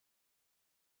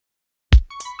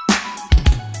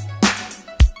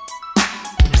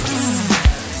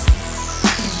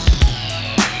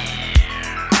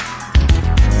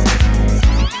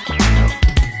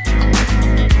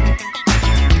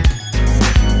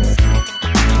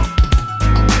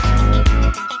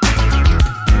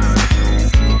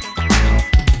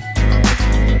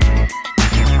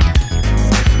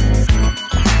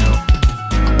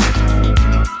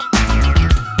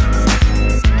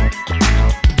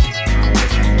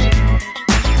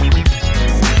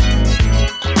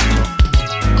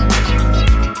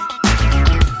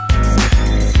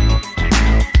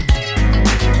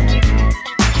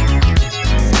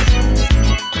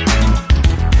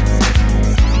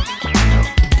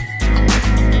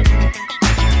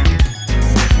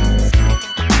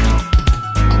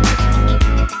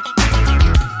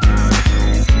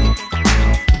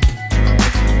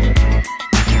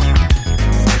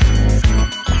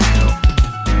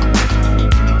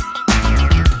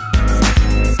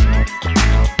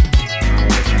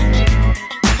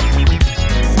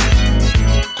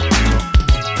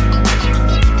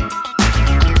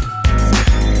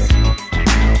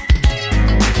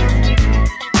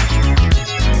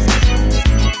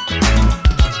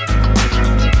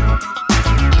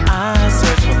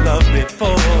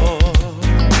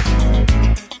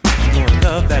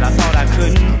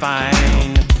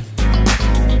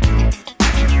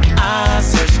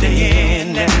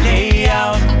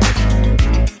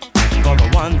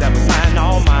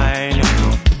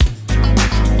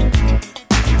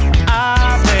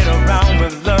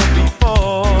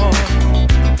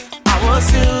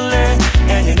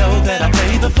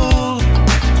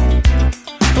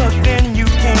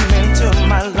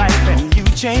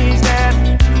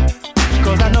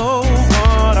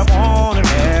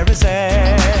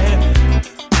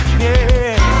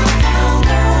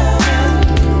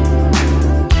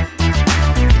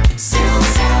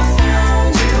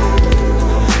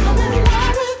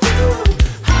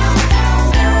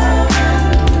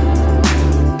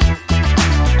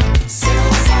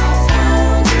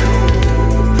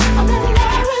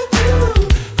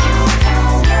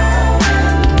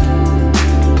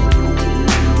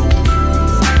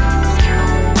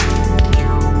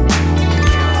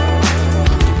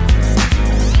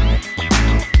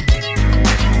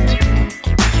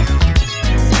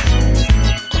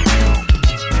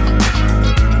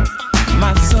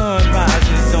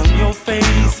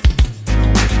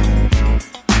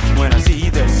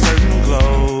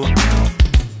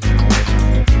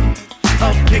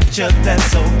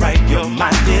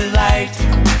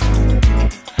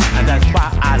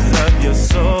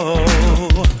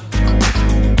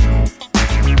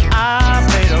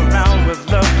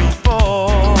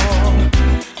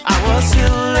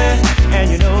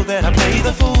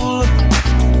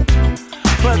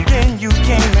you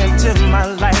came into my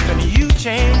life and you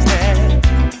changed that.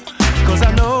 'Cause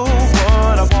I know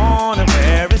what I want and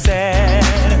where it's at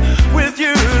with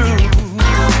you.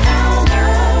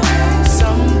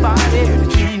 Somebody to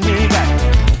treat me right.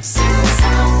 Since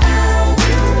I found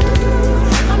you,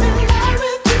 I'm in love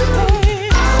with you.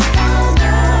 I found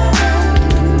love.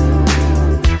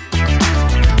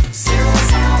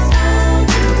 Since I found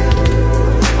you,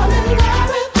 I'm in love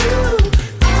with you.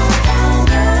 I found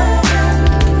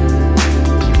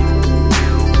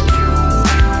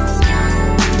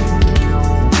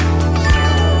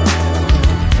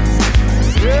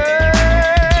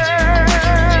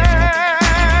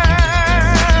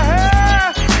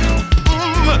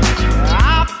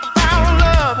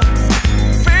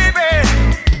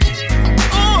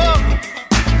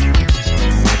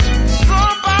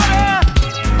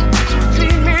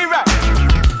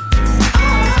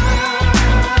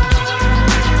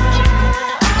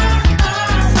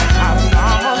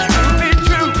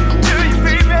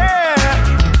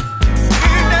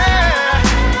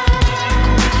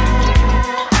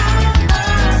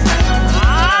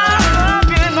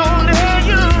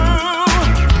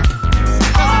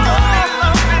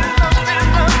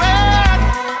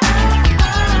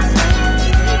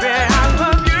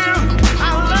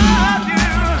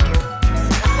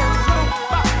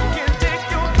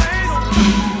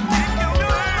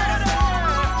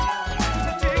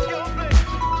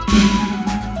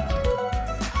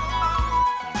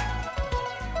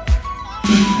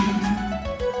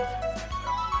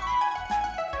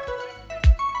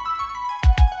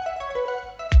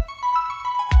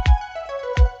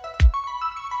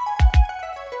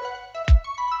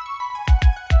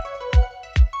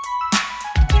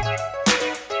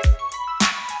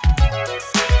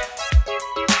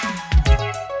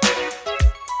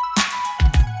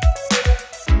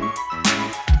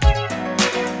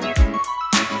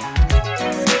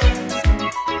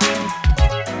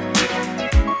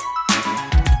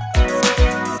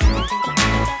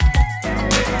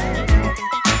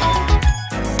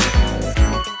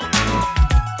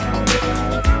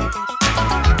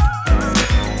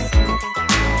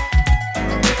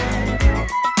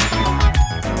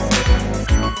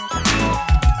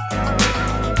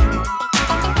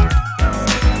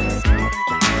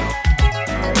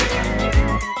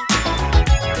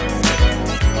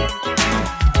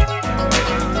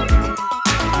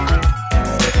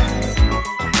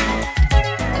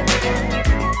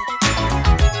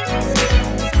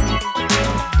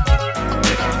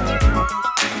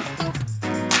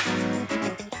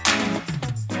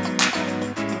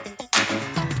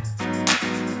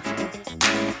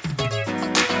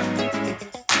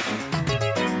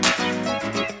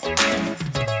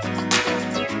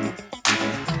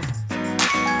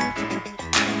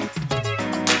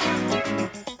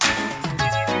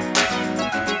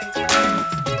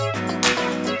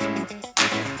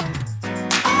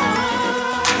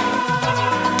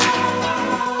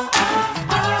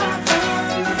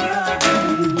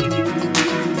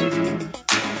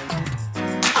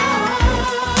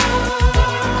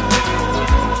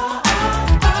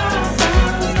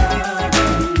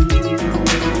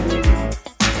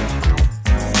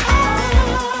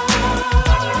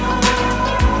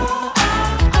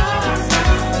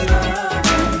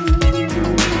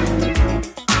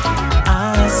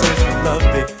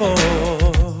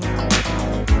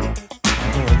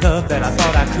that I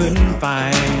thought I couldn't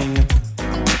find.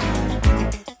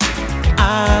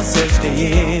 I searched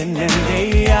day in and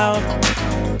day out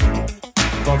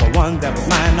for the one that was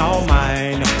mine, all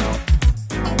mine.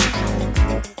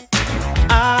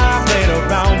 I played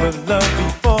around with love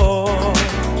before.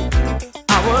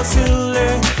 I was silly,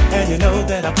 and you know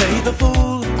that I played the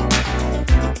fool.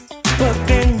 But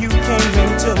then you came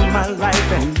into my life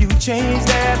and you changed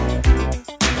that.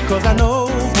 'Cause I know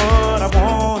what I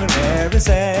want and where it's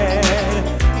at.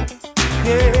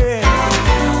 Yeah.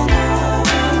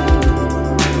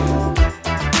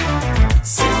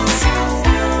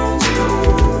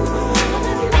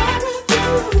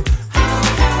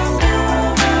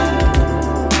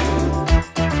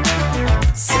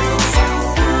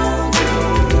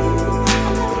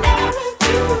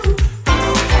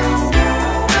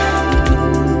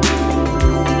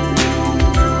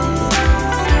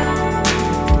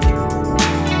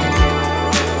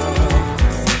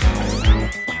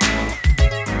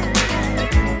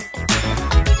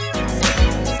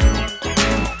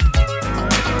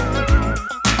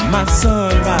 My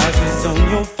sun rises on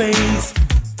your face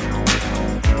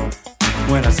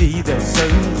when I see that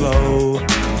certain glow.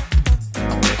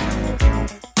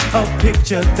 A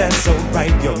picture that's so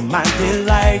bright, you're my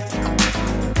delight,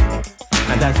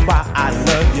 and that's why I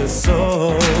love you so.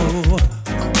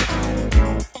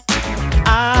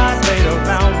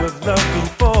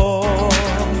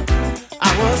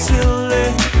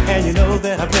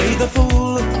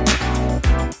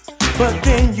 But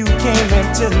then you came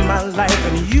into my life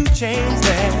and you changed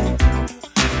that.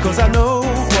 'Cause I know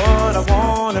what I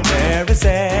want and where it's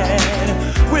at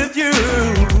with you.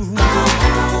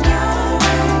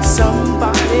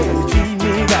 Somebody to treat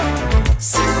me right.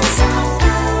 Since I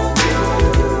found you,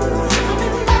 I'm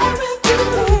in love with you,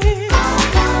 babe. I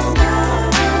found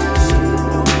love.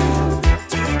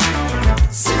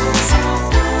 Since I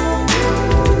found you,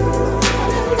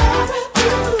 I'm in love with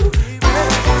you, I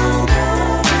found love.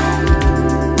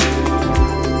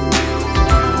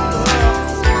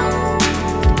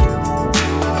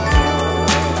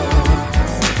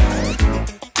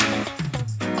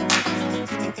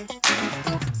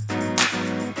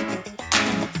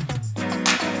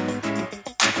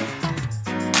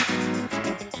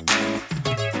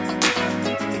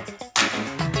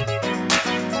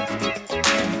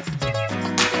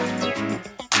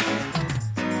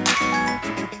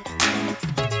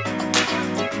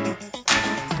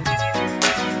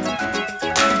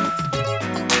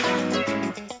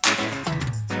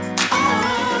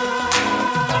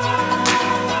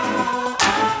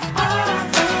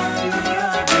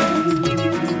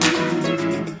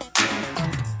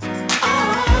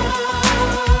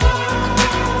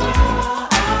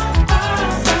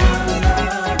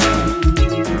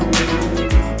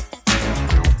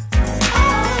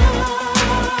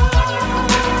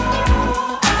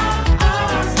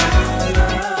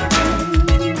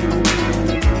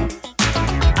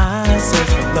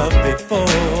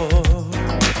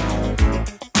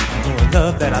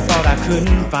 Love that I thought I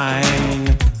couldn't find.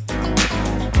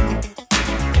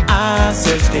 I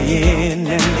searched day in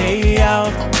and day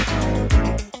out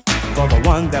for the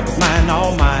one that was mine,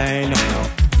 all mine.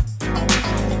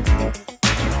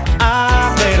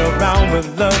 I played around with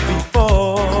love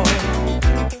before.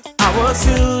 I was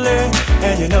silly,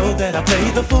 and you know that I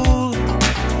played the fool.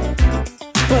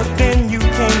 But then you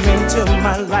came into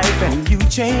my life and you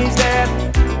changed that.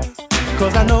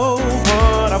 'Cause I know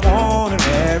what I want and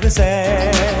where it's at.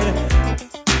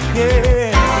 Yeah.